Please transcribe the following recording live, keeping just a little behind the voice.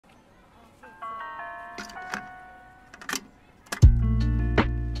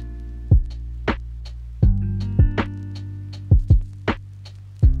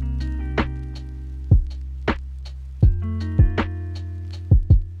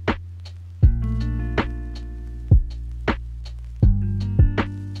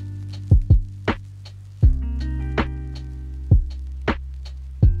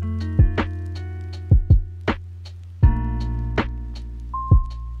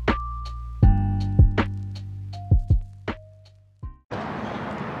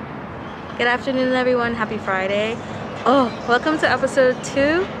Good afternoon, everyone. Happy Friday. Oh, welcome to episode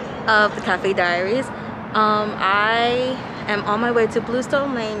 2 of the Cafe Diaries. I am on my way to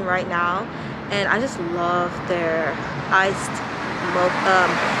Bluestone Lane right now, and I just love their iced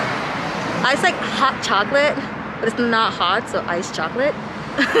like hot chocolate, but it's not hot, so iced chocolate.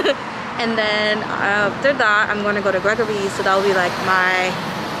 And then after that, I'm going to go to Gregory's, so that will be like my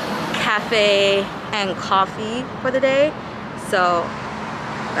cafe and coffee for the day. So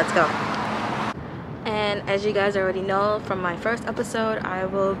let's go. And as you guys already know from my first episode, I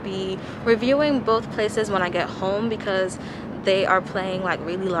will be reviewing both places when I get home because they are playing like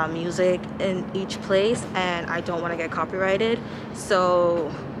really loud music in each place and I don't want to get copyrighted.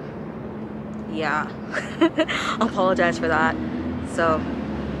 So yeah, I apologize for that. So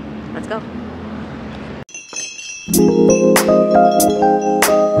let's go.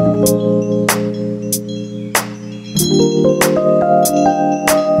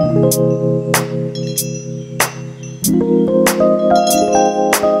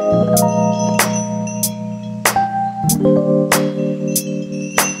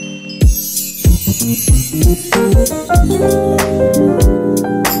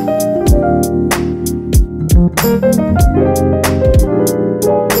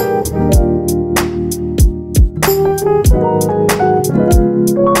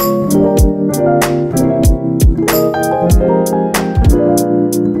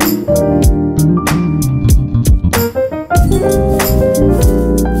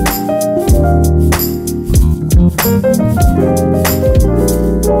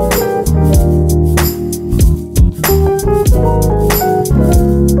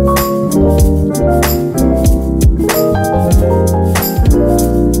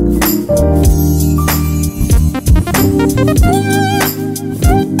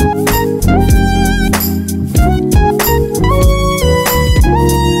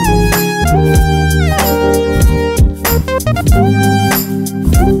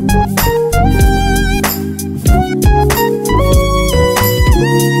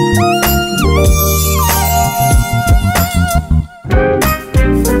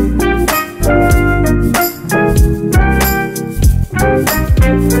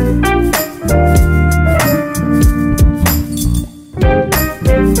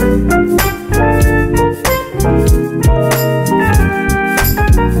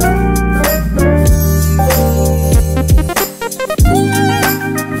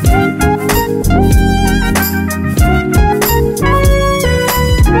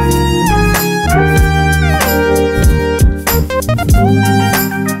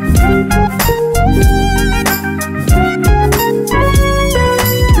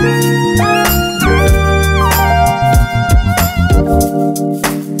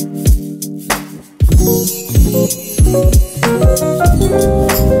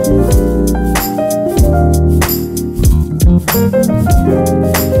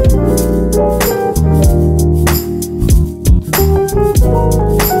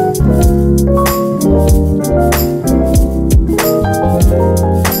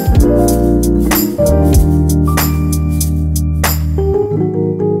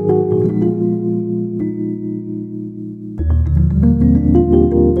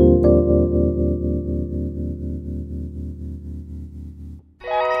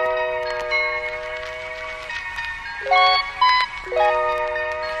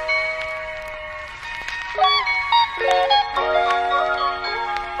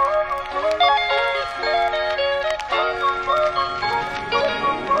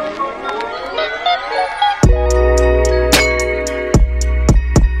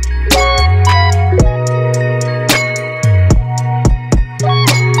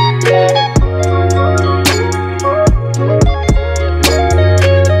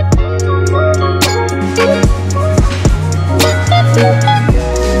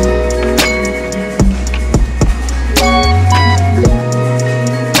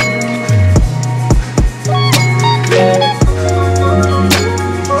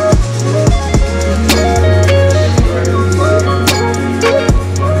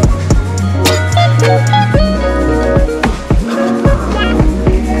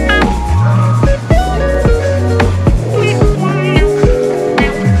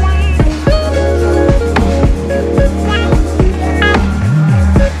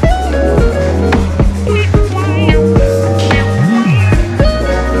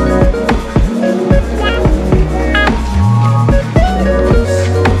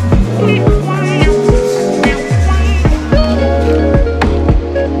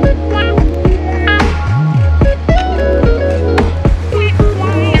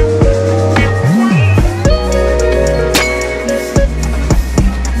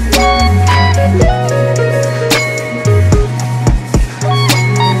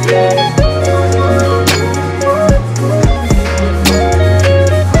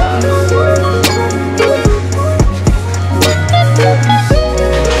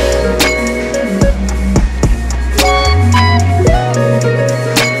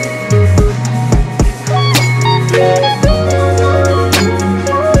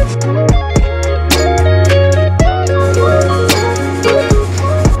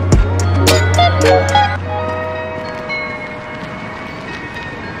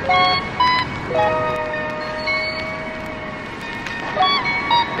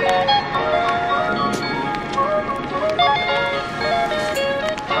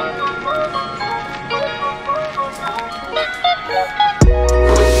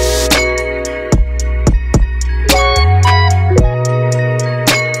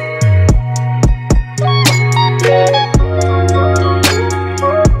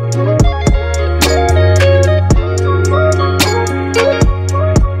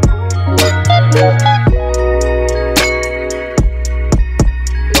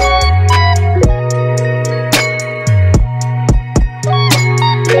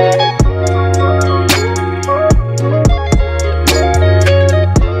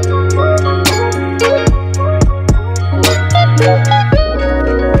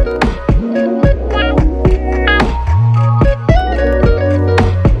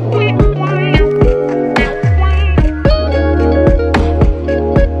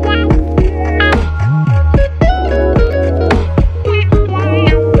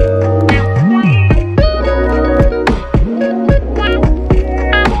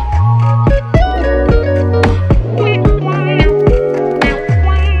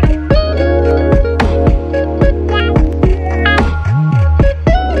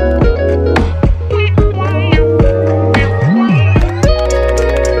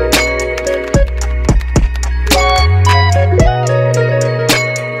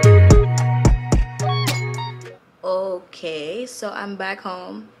 So I'm back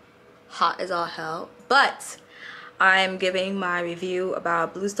home, hot as all hell, but I'm giving my review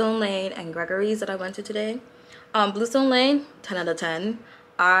about Bluestone Lane and Gregory's that I went to today. Bluestone Lane, 10 out of 10.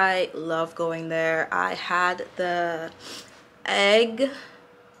 I love going there. I had the egg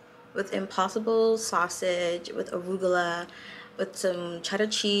with impossible sausage, with arugula, with some cheddar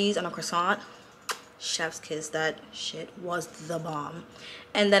cheese and a croissant. Chef's kiss, that shit was the bomb.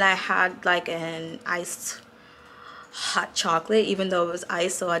 And then I had like an iced hot chocolate, even though it was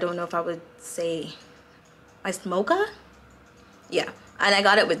iced, so I don't know if I would say iced mocha. Yeah, and I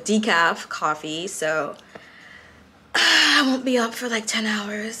got it with decaf coffee, so I won't be up for like 10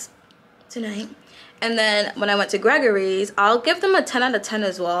 hours tonight. And then when I went to Gregory's, I'll give them a 10 out of 10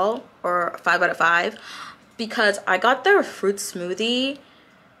 as well, or 5 out of 5, because I got their fruit smoothie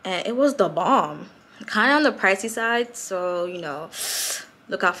and it was the bomb. Kind of on the pricey side, so you know,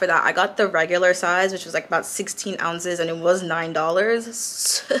 look out for that. I got the regular size, which was like about 16 ounces, and it was $9.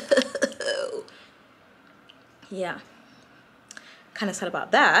 So yeah, kind of sad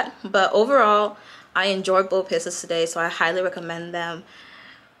about that. But overall, I enjoyed both places today, so I highly recommend them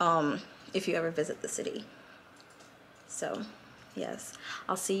if you ever visit the city. So yes,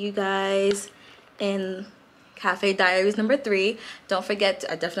 I'll see you guys in Cafe Diaries number 3. Don't forget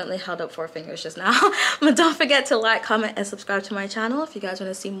to, I definitely held up 4 fingers just now, but don't forget to like, comment, and subscribe to my channel if you guys want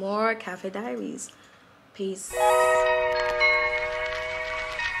to see more Cafe Diaries. Peace.